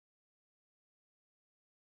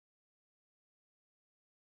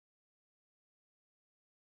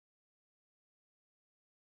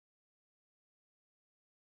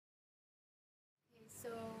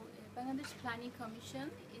Bangladesh Planning Commission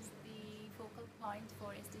is the focal point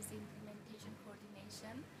for SDGs implementation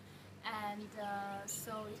coordination, and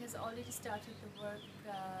so it has already started the work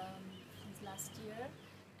since last year.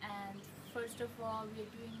 And first of all, we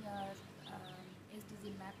are doing a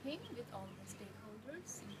SDG mapping with all the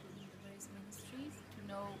stakeholders, including the various ministries, to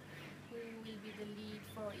know who will be the lead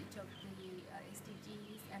for each of the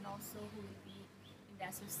SDGs, and also who will be in the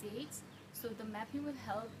associates. So the mapping will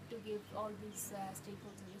help to give all these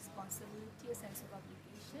stakeholders responsibility, a sense of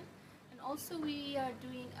obligation. And also we are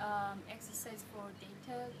doing exercise for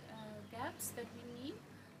data gaps that we need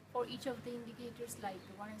for each of the indicators, like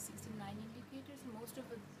 169 indicators. Most of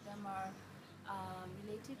them are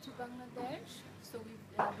related to Bangladesh. So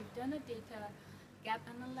we've done a data gap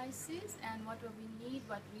analysis and what we need,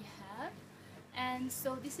 what we have. And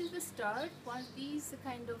so this is the start. Once these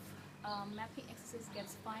kind of mapping exercise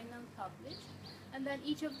gets final published, and then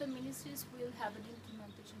each of the ministries will have an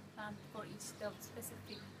implementation plan for each of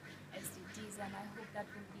specific SDGs, and I hope that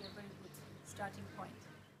will be a very good starting point.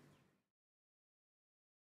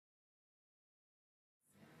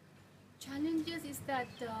 Challenges is that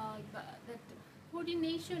that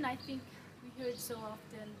coordination, I think we hear it so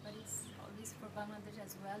often, but it's always for Bangladesh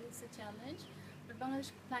as well, it's a challenge. But Bangladesh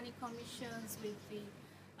Planning Commissions with the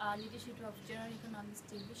leadership of General Economics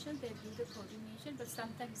Division, they do the coordination, but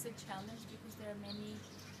sometimes it's a challenge because there are many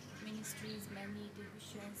ministries, many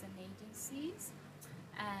divisions and agencies,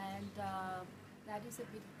 and that is a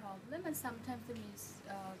big problem. And sometimes they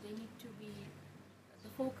need to be, the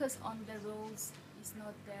focus on the roles is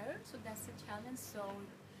not there, so that's a challenge. So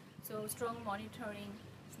strong monitoring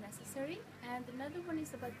is necessary. And another one is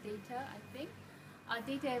about data, I think.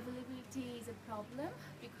 Data availability is a problem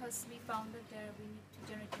because we found that we need to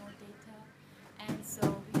generate more data, and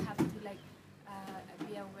so we have to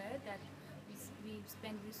be aware that we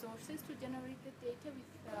spend resources to generate the data with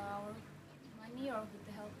our money or with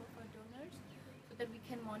the help of our donors, so that we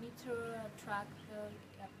can monitor, track the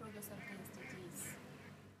progress of the SDGs.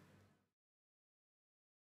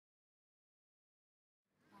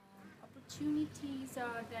 Opportunities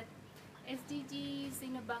are that SDGs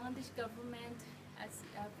in a Bangladesh government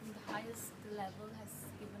from the highest level has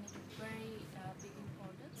given it a very big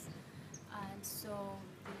importance, and so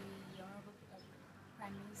the Honorable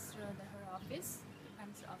Prime Minister, her office, the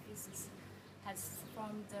Prime Minister's office has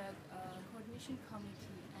formed the coordination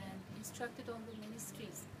committee and instructed all the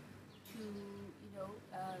ministries to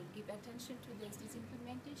give attention to the SDGs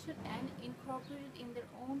implementation and incorporate it in their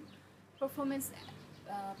own performance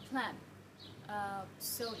plan.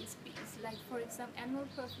 So it's like, for example, annual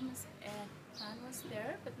performance plan was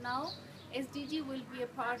there, but now SDG will be a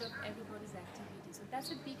part of everybody's activity. So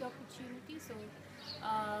that's a big opportunity. So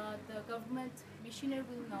the government missionary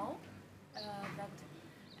will know that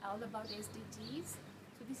all about SDGs.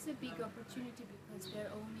 So this is a big opportunity because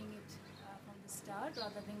they're owning it from the start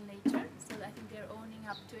rather than later. So I think they're owning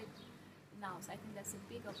up to it now. So I think that's a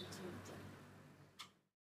big opportunity.